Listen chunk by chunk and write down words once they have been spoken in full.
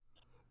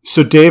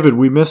So, David,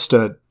 we missed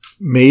a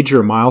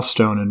major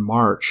milestone in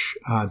March.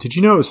 Did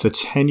you know it was the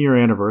 10-year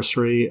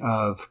anniversary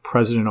of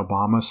President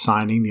Obama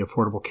signing the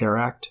Affordable Care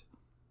Act?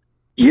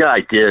 Yeah, I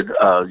did.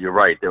 You're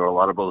right. There were a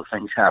lot of other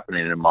things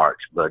happening in March,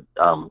 but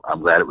I'm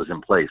glad it was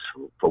in place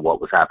for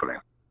what was happening.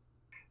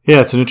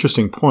 Yeah, it's an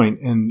interesting point.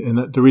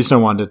 And the reason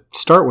I wanted to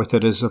start with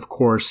it is, of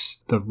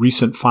course, the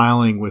recent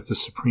filing with the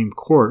Supreme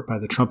Court by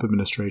the Trump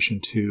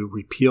administration to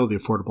repeal the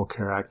Affordable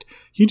Care Act.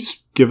 Can you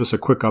just give us a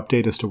quick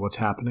update as to what's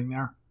happening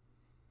there?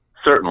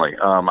 Certainly.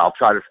 I'll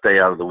try to stay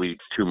out of the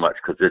weeds too much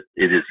because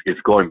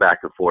it's going back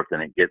and forth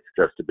and it gets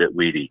just a bit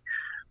weedy.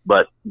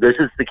 But this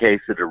is the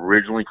case that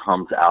originally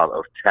comes out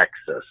of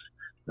Texas.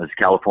 It's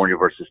California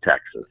versus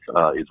Texas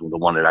is the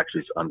one that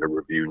actually is under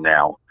review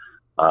now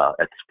at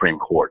the Supreme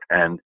Court.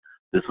 And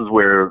this is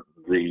where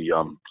the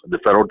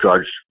federal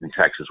judge in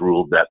Texas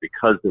ruled that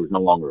because there was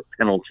no longer a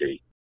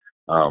penalty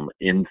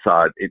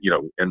inside,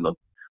 in the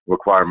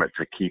requirement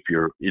to keep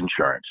your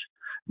insurance,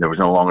 there was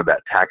no longer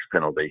that tax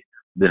penalty.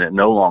 Then it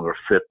no longer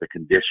fit the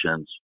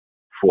conditions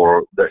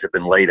that had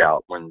been laid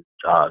out when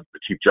the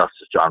Chief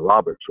Justice John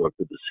Roberts wrote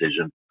the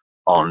decision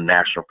on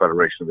National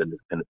Federation of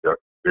Independent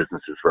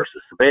Businesses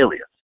versus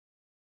Sibelius.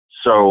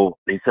 So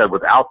he said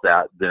without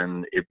that,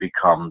 then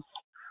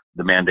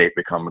the mandate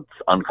becomes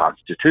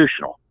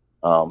unconstitutional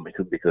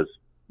because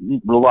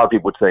a lot of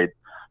people would say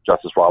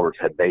Justice Roberts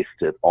had based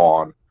it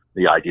on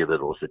the idea that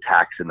it was a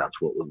tax and that's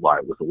why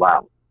it was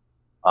allowed.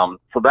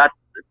 So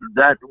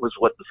that was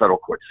what the federal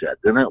court said.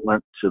 Then it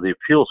went to the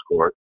appeals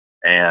court,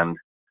 and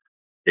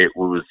it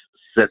was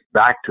sent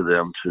back to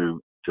them to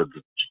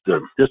the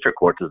district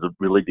court to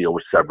really deal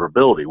with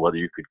severability, whether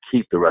you could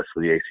keep the rest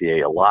of the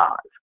ACA alive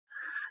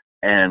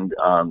and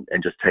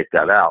just take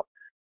that out.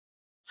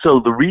 So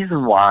the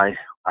reason why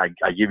I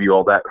give you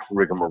all that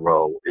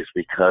rigmarole is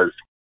because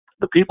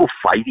the people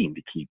fighting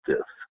to keep this,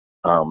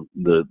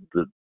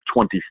 the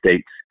 20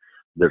 states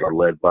that are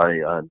led by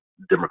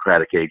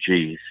Democratic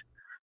AGs,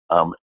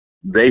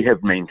 they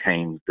have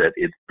maintained that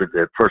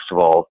first of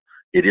all,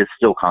 it is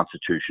still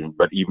Constitution,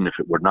 but even if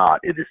it were not,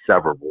 it is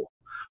severable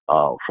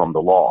from the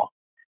law.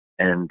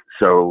 And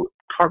so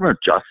Department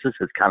of Justice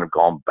has kind of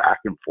gone back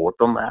and forth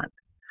on that.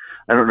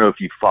 I don't know if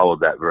you followed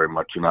that very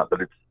much or not,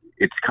 but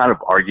it's kind of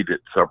argued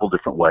it several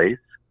different ways.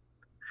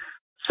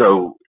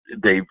 So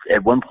they've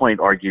at one point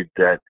argued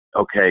that,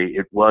 okay,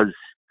 it was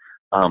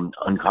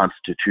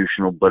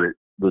unconstitutional, but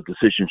the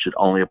decision should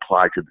only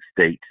apply to the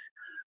states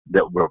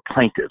that were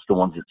plaintiffs, the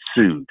ones that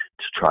sued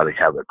to try to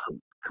have it,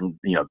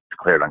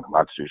 declared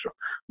unconstitutional,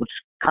 which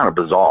is kind of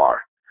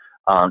bizarre.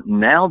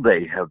 Now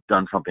they have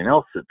done something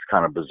else that's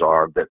kind of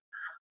bizarre, that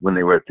when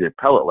they were at the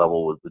appellate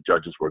level, the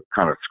judges were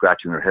kind of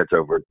scratching their heads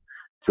over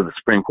to the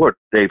Supreme Court.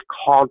 They've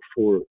called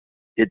for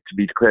it to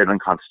be declared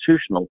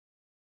unconstitutional,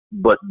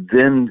 but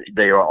then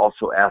they are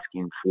also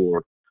asking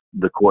for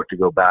the court to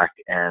go back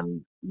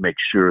and make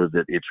sure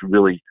that it's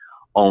really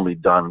only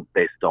done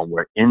based on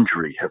where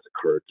injury has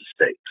occurred to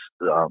states.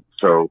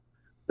 So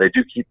they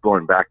do keep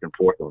going back and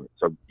forth on it.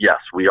 So yes,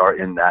 we are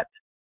in that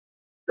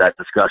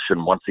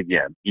discussion once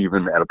again,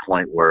 even at a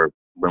point when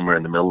we're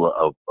in the middle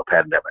of a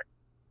pandemic.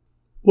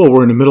 Well,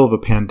 we're in the middle of a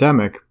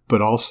pandemic,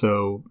 but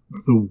also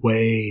the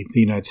way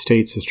the United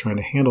States is trying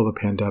to handle the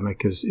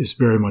pandemic is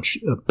very much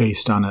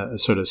based on a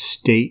sort of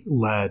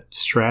state-led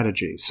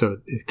strategy. So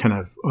it kind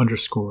of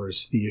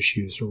underscores the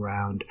issues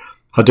around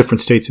how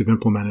different states have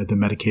implemented the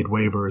Medicaid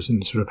waivers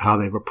and sort of how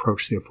they've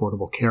approached the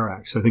Affordable Care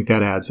Act. So I think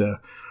that adds a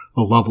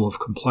level of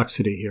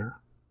complexity here.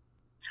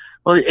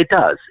 Well, it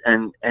does.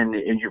 And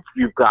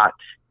you've got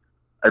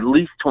at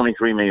least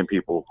 23 million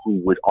people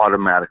who would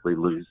automatically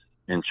lose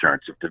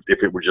insurance if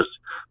it were just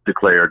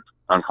declared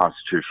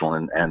unconstitutional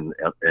and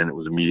it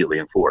was immediately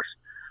enforced.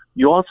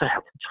 You also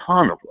have a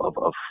ton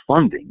of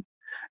funding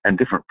and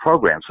different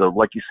programs. So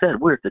like you said,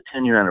 we're at the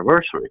 10-year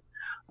anniversary.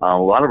 A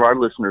lot of our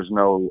listeners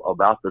know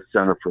about the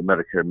Center for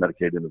Medicare and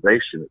Medicaid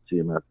Innovation at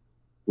CMS,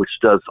 which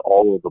does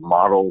all of the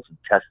models and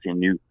testing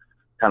new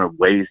kind of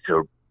ways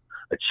to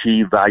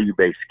achieve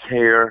value-based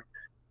care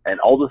and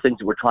all the things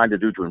that we're trying to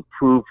do to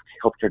improve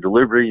healthcare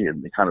delivery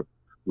and kind of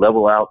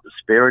level out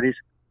disparities.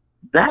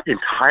 That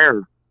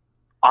entire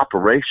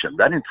operation,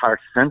 that entire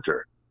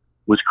center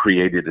was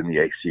created in the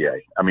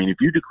ACA. I mean, if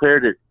you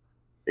declared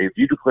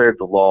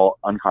the law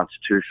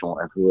unconstitutional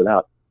and threw it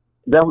out,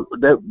 that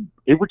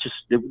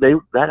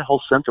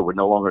whole center would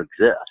no longer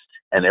exist,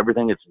 and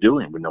everything it's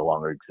doing would no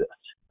longer exist.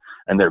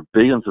 And there are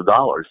billions of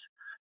dollars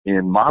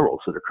in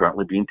models that are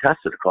currently being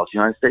tested across the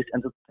United States.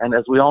 And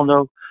as we all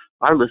know,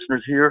 our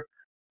listeners here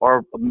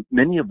are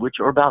many of which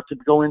are about to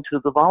go into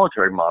the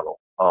voluntary model,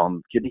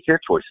 kidney care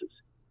choices.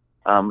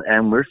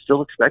 And we're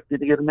still expected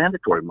to get a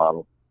mandatory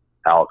model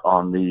out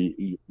on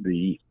the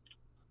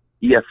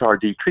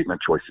ESRD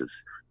treatment choices,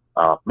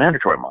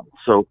 mandatory model.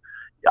 So,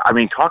 I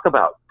mean, talk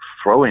about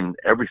throwing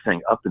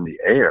everything up in the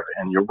air.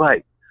 And you're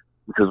right,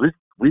 because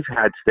we've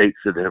had states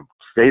that have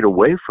stayed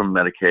away from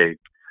Medicaid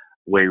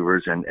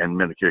waivers and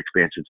Medicare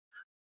expansions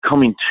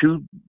coming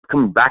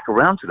back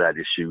around to that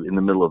issue in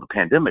the middle of the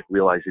pandemic,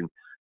 realizing,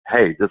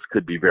 hey, this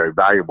could be very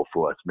valuable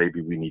for us.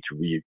 Maybe we need to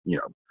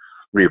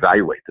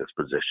reevaluate this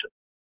position.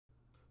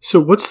 So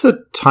what's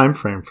the time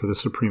frame for the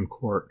Supreme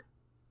Court?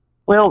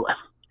 Well,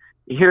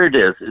 here it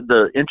is.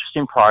 The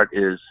interesting part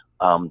is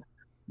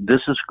this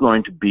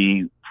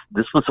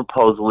was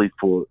supposedly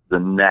for the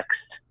next,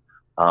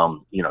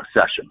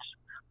 sessions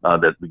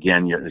that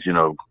begin, as you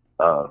know,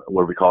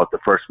 what do we call it, the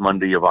first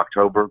Monday of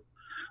October,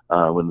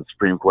 when the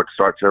Supreme Court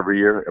starts every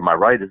year. Am I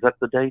right? Is that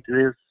the date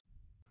it is?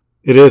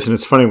 It is, and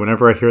it's funny.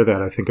 Whenever I hear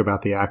that, I think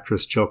about the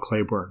actress Jill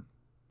Clayburgh.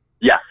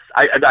 Yes,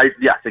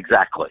 yes,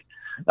 exactly.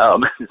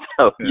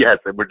 Yes,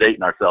 we're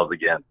dating ourselves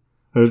again.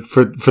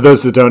 For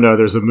those that don't know,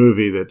 there's a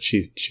movie that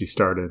she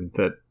starred in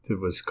that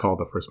was called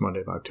The First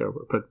Monday of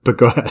October. But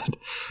go ahead.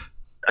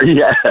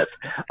 Yes,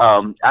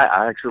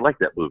 I actually like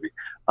that movie.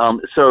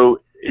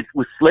 So it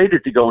was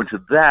slated to go into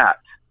that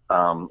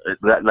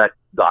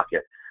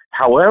docket.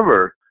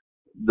 However,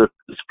 the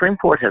Supreme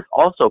Court has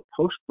also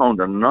postponed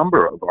a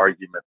number of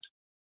arguments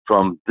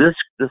from this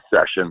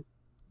session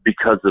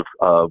because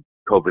of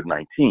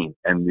COVID-19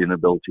 and the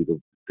inability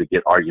to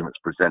get arguments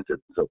presented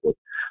and so forth.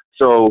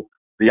 So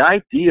the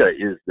idea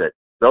is that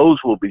those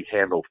will be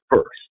handled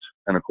first.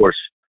 And of course,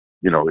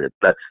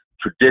 that's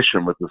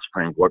tradition with the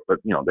Supreme Court, but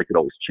they could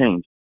always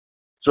change.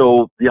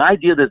 So the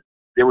idea that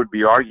there would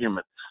be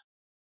arguments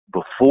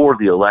before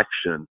the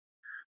election,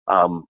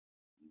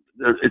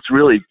 it's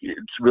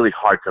really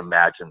hard to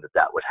imagine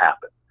that would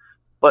happen.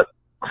 But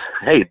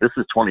hey, this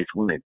is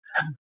 2020.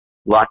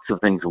 Lots of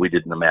things we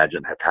didn't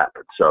imagine have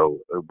happened. So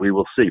we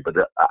will see. But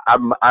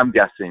I'm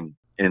guessing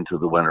into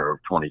the winter of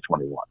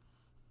 2021.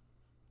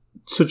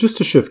 So just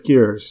to shift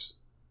gears,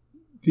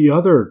 the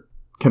other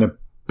kind of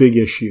big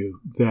issue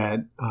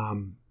that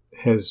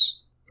has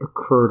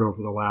occurred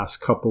over the last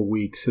couple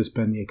weeks has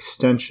been the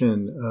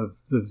extension of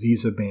the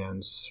visa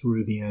bans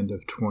through the end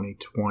of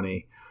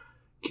 2020.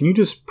 Can you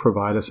just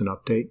provide us an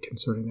update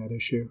concerning that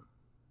issue?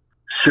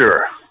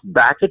 Sure.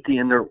 Back at the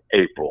end of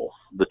April,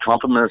 the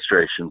Trump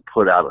administration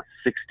put out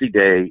a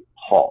 60-day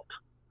halt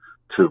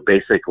to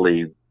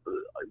basically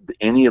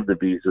any of the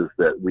visas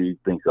that we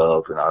think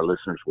of and our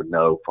listeners would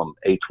know, from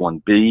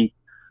H-1B,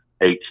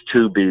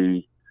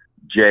 H-2B,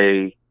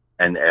 J,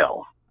 and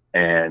L.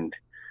 And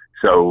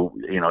so,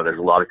 there's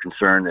a lot of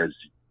concern, as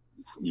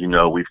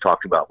we've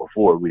talked about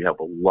before. We have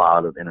a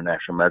lot of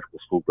international medical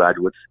school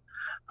graduates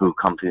who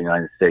come to the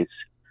United States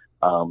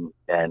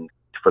and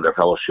for their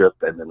fellowship,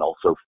 and then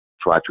also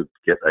try to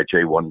get a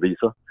J-1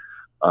 visa,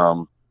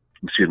 an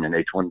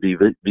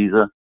H-1B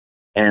visa.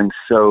 And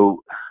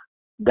so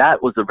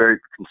that was a very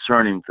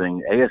concerning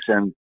thing.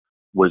 ASN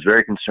was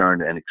very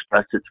concerned and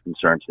expressed its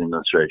concern to the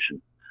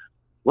administration.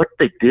 What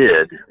they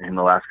did in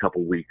the last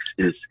couple of weeks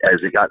is, as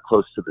it got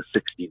close to the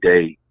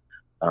 60-day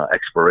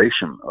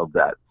expiration of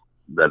that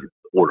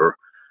order,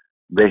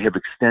 they have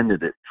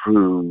extended it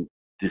through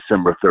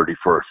December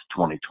 31st,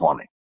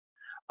 2020,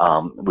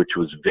 which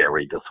was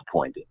very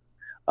disappointing.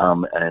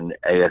 And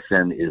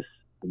ASN is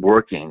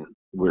working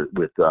with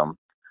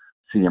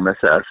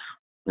CMSS,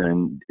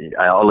 and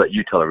I'll let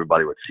you tell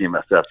everybody what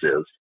CMSS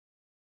is.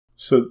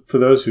 So for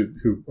those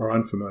who are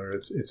unfamiliar,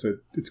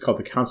 it's called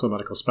the Council of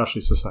Medical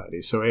Specialty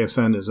Societies. So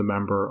ASN is a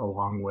member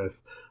along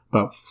with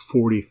about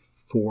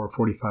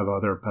 45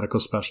 other medical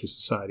specialty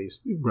societies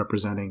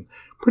representing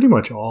pretty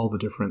much all the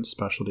different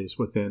specialties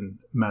within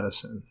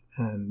medicine.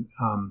 And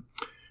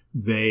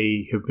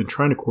they have been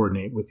trying to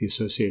coordinate with the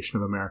Association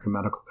of American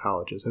Medical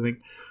Colleges. I think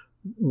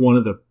one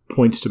of the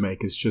points to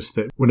make is just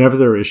that whenever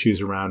there are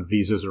issues around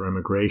visas or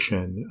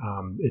immigration,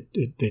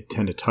 they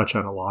tend to touch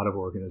on a lot of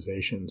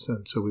organizations.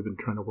 And so we've been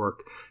trying to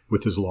work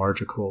with as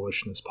large a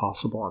coalition as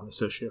possible on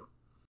this issue.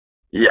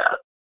 Yeah.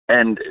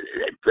 And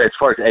as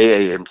far as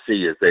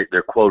AAMC is,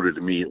 they're quoted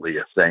immediately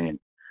as saying,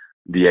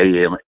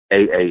 the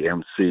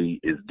AAMC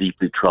is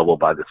deeply troubled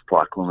by this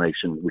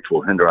proclamation, which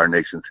will hinder our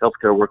nation's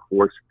healthcare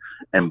workforce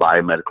and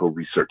biomedical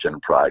research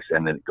enterprise.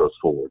 And then it goes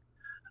forward.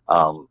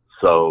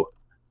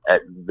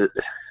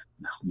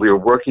 We're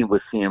working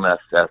with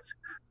CMSS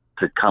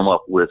to come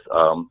up with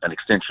an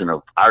extension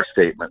of our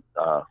statement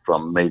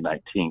from May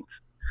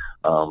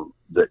 19th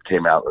that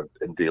came out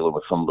in dealing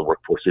with some of the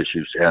workforce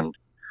issues and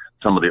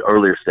some of the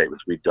earlier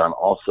statements we've done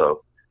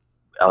also.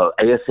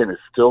 ASN is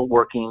still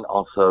working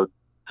also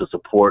to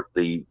support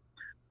the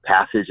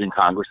passage in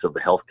Congress of the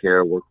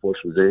Healthcare Workforce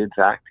Resilience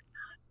Act,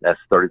 that's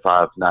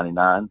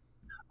 3599,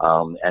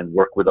 and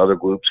work with other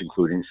groups,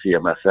 including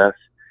CMSS.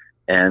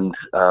 And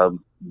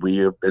we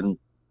have been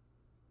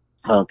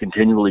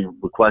continually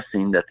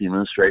requesting that the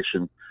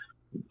administration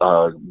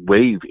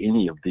waive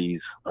any of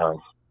these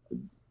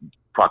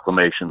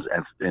proclamations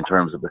and in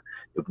terms of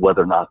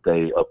whether or not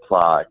they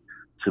apply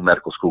to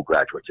medical school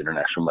graduates,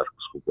 international medical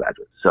school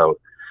graduates. So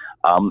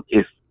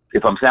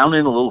if I'm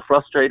sounding a little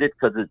frustrated,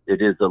 because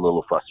it is a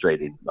little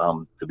frustrating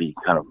to be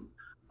kind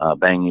of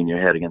banging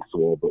your head against the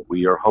wall, but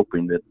we are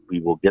hoping that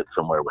we will get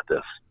somewhere with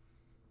this.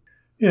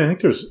 Yeah, I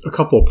think there's a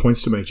couple of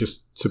points to make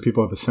just so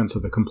people have a sense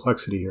of the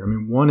complexity here. I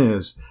mean, one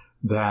is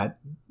that,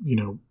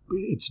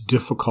 it's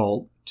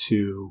difficult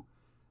to,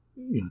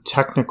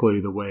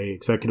 technically the way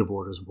executive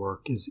orders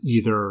work is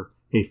either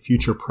a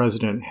future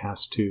president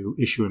has to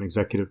issue an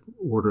executive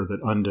order that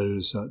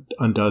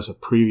undoes a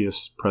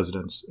previous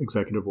president's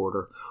executive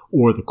order,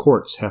 or the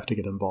courts have to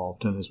get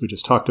involved. And as we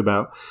just talked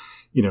about,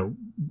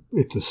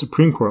 at the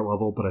Supreme Court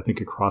level, but I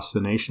think across the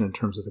nation in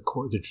terms of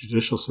the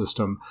judicial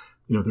system,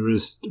 there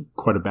is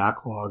quite a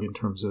backlog in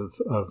terms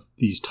of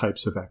these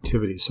types of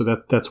activities.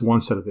 So that's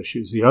one set of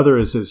issues. The other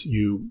is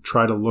you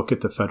try to look at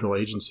the federal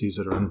agencies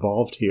that are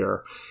involved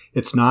here.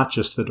 It's not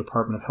just the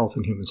Department of Health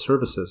and Human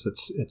Services.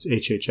 It's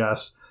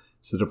HHS.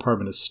 It's the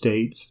Department of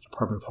State. It's the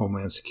Department of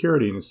Homeland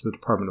Security, and it's the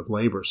Department of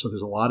Labor. So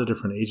there's a lot of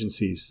different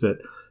agencies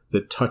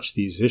that touch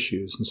these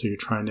issues. And so you're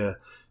trying to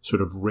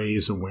sort of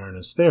raise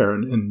awareness there.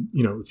 And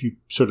if you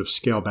sort of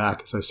scale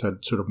back, as I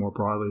said, sort of more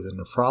broadly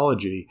than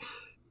nephrology,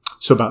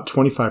 so about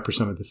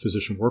 25% of the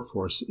physician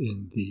workforce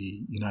in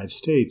the United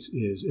States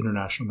is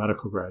international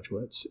medical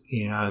graduates.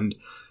 And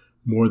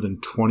more than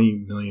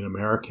 20 million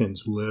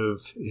Americans live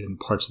in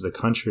parts of the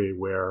country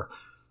where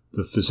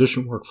the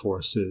physician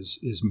workforce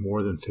is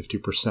more than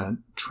 50%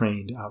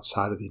 trained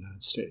outside of the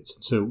United States.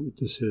 And so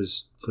this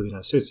is, for the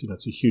United States,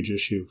 it's a huge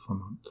issue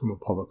from a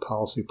public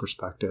policy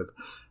perspective.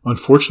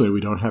 Unfortunately,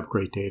 we don't have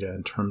great data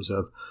in terms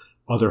of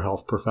other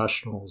health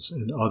professionals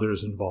and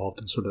others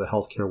involved in sort of the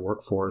healthcare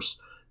workforce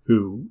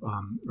who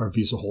are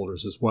visa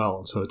holders as well.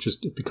 And so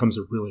it becomes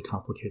a really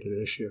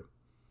complicated issue.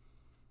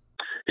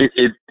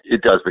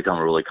 It does become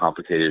a really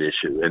complicated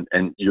issue.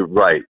 And you're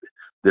right.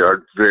 There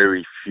are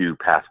very few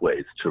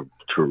pathways to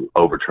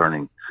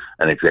overturning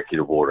an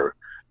executive order.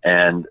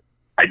 And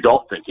I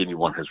don't think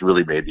anyone has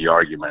really made the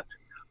argument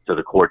to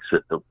the courts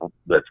that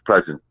the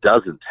president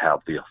doesn't have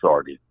the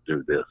authority to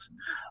do this,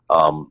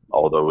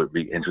 although it would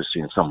be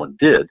interesting if someone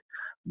did.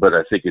 But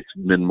I think it's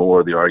been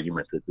more the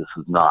argument that this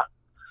is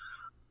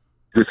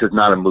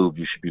not a move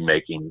you should be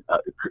making.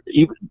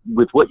 Even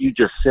with what you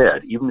just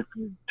said, even if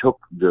you took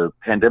the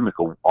pandemic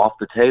off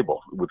the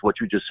table, with what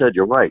you just said,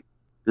 you're right.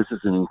 This is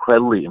an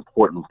incredibly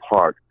important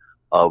part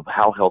of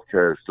how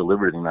healthcare is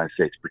delivered in the United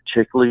States,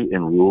 particularly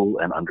in rural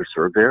and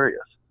underserved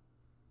areas.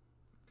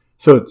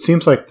 So it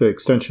seems like the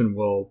extension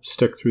will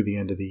stick through the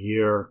end of the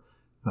year.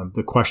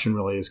 The question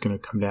really is going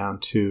to come down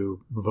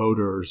to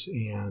voters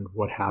and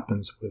what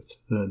happens with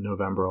the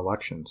November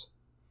elections.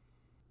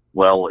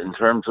 Well, in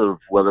terms of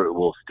whether it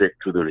will stick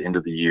to the end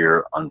of the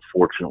year,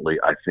 unfortunately,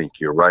 I think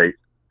you're right.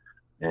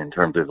 In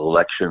terms of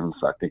elections,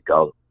 I think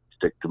I'll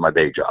stick to my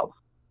day job.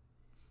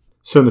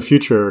 So in the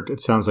future, it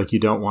sounds like you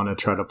don't want to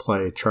try to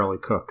play Charlie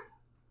Cook.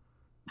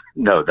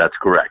 No, that's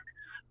correct.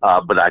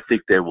 But I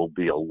think there will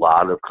be a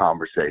lot of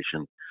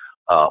conversation,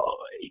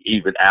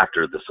 even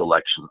after this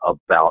election,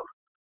 about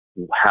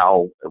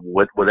how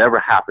whatever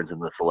happens in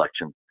this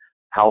election,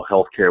 how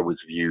healthcare was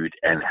viewed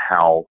and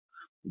how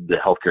the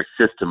healthcare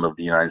system of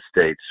the United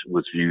States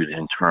was viewed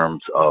in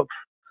terms of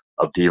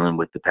dealing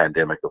with the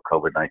pandemic of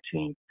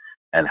COVID-19,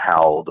 and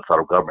how the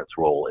federal government's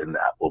role in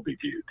that will be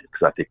viewed.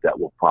 Because I think that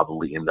will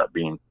probably end up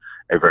being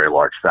a very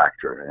large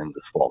factor in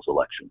this fall's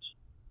elections.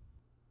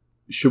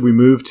 Should we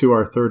move to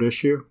our third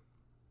issue?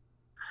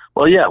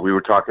 Well, yeah, we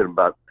were talking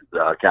about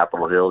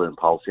Capitol Hill and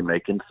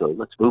policymaking, so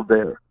let's move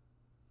there.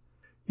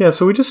 Yeah,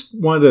 so we just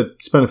wanted to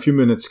spend a few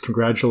minutes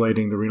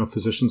congratulating the Renal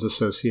Physicians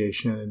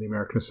Association and the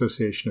American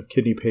Association of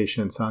Kidney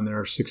Patients on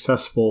their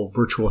successful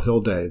virtual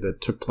Hill Day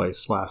that took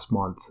place last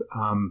month.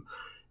 I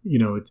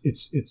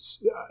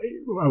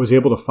was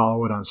able to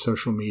follow it on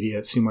social media.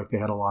 It seemed like they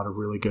had a lot of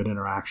really good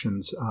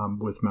interactions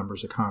with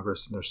members of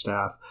Congress and their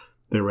staff.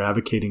 They were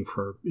advocating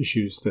for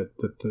issues that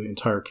the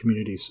entire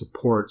community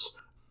supports.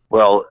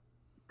 Well,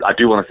 I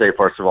do want to say,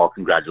 first of all,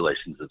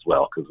 congratulations as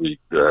well, because we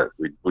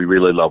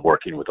really love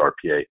working with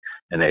RPA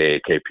and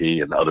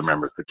AAKP and other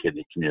members of the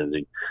kidney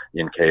community,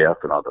 NKF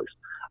and others.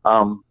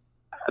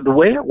 The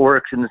way it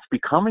works, and it's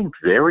become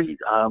very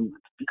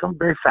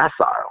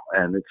facile,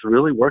 and it's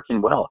really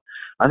working well.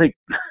 I think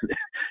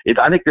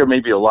there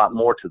may be a lot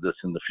more to this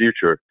in the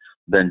future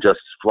than just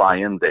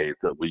fly-in days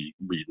that we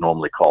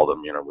normally call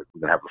them. We're going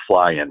to have a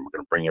fly-in, we're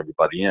going to bring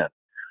everybody in,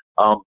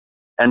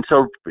 and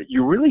so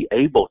you're really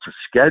able to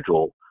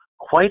schedule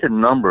quite a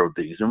number of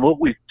these. And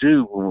what we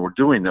do when we're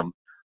doing them,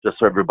 just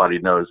so everybody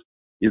knows,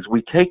 is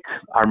we take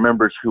our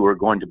members who are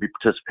going to be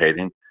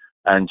participating,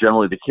 and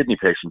generally the kidney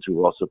patients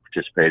who are also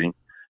participating,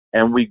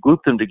 and we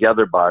group them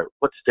together by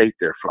what state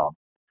they're from.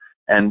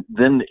 And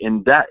then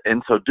in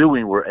so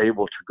doing, we're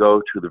able to go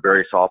to the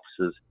various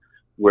offices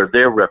where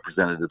their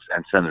representatives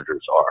and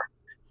senators are.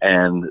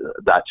 And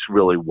that's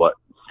really what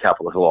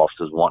Capitol Hill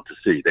offices want to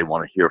see. They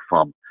want to hear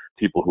from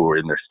people who are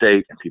in their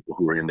state and people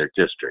who are in their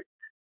district.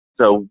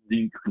 So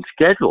you can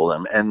schedule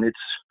them, and it's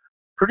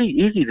pretty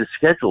easy to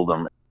schedule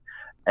them.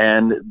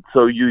 And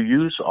so you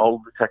use all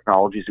of the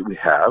technologies that we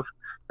have.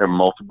 There are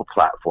multiple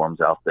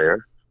platforms out there.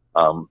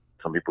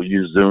 Some people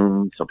use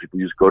Zoom. Some people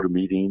use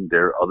GoToMeeting.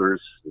 There are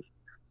others.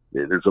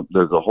 There's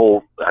a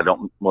whole. I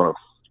don't want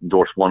to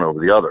endorse one over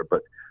the other,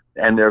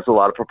 and there's a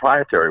lot of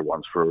proprietary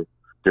ones for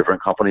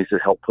different companies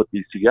that help put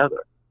these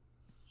together.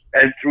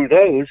 And through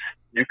those,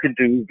 you can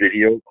do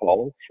video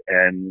calls,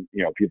 and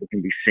people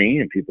can be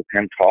seen and people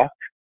can talk.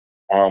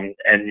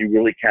 And you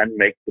really can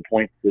make the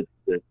points that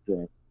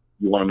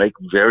you want to make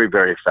very,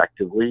 very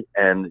effectively,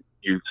 and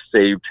you've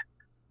saved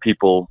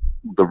people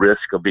the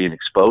risk of being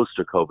exposed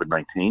to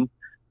COVID-19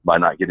 by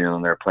not getting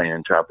on an airplane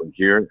and traveling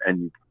here.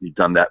 And you've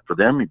done that for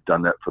them. You've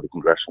done that for the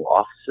congressional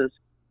offices.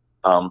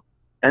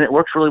 And it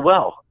works really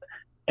well.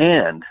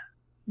 And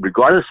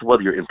regardless of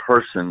whether you're in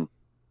person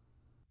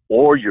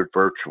or you're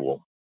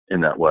virtual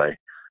in that way,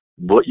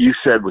 what you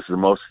said was the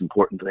most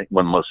important thing,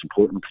 one of the most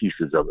important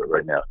pieces of it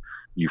right now.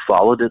 You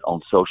followed it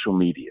on social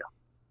media.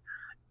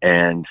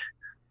 And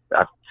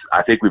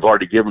I think we've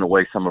already given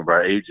away some of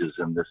our ages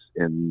in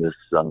this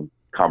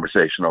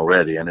conversation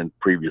already, and in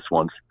previous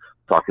ones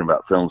talking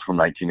about films from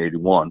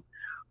 1981.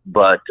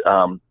 But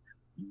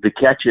the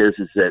catch is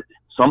that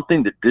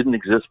something that didn't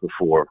exist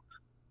before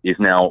is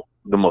now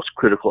the most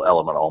critical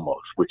element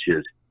almost, which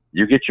is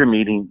you get your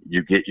meeting,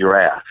 you get your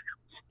ask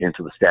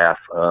into the staff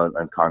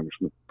and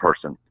congressman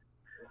person.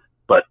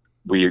 But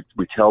we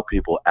tell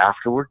people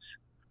afterwards,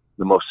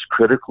 the most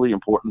critically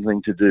important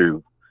thing to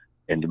do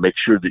and to make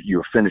sure that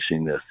you're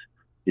finishing this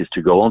is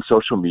to go on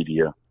social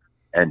media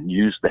and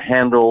use the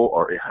handle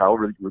or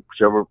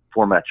whichever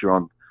format you're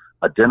on,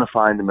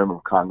 identifying the member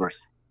of Congress,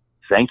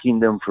 thanking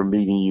them for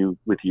meeting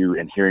with you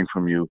and hearing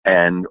from you,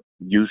 and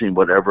using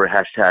whatever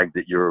hashtag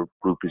that your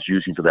group is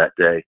using for that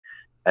day,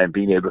 and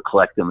being able to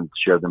collect them and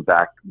share them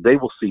back. They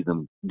will see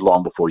them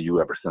long before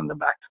you ever send them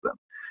back to them.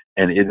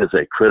 And it is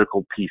a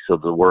critical piece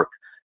of the work,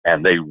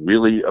 and they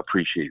really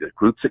appreciate it.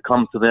 Groups that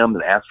come to them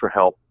and ask for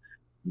help,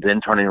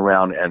 then turning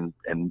around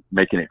and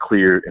making it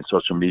clear in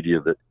social media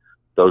that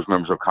those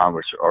members of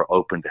Congress are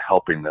open to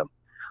helping them.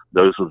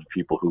 Those are the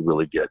people who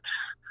really get.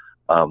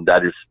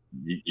 That is,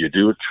 you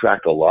do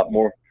attract a lot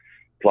more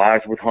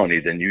flies with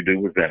honey than you do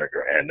with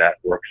vinegar, and that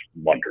works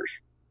wonders.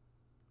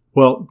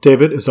 Well,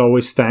 David, as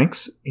always,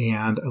 thanks,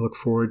 and I look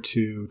forward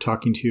to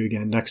talking to you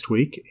again next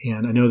week.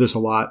 And I know there's a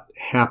lot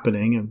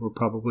happening, and we're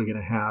probably going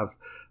to have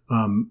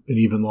an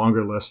even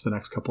longer list the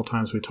next couple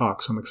times we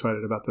talk, so I'm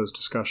excited about those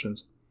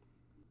discussions.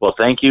 Well,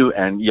 thank you,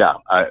 and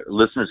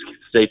listeners,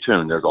 stay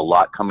tuned. There's a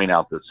lot coming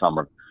out this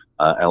summer,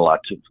 and a lot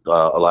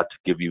to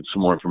give you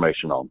some more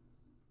information on.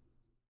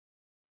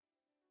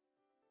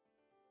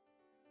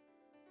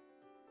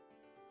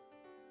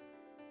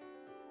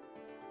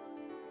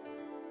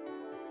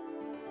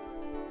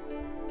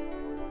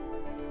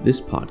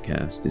 This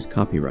podcast is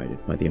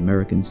copyrighted by the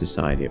American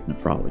Society of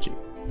Nephrology,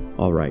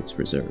 all rights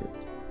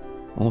reserved.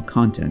 All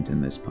content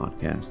in this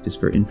podcast is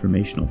for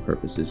informational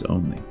purposes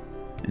only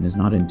and is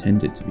not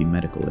intended to be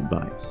medical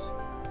advice.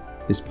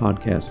 This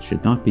podcast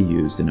should not be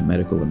used in a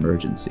medical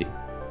emergency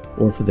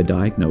or for the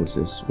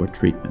diagnosis or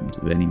treatment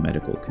of any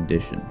medical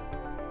condition.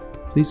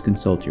 Please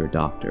consult your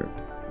doctor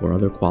or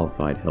other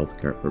qualified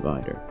healthcare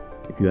provider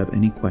if you have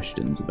any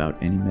questions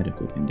about any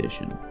medical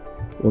condition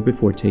or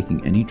before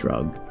taking any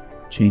drug,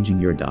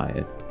 changing your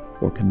diet,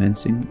 or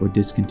commencing or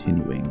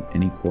discontinuing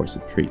any course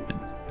of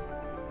treatment.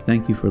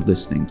 Thank you for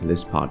listening to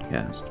this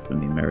podcast from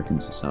the American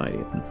Society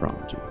of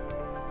Nephrology.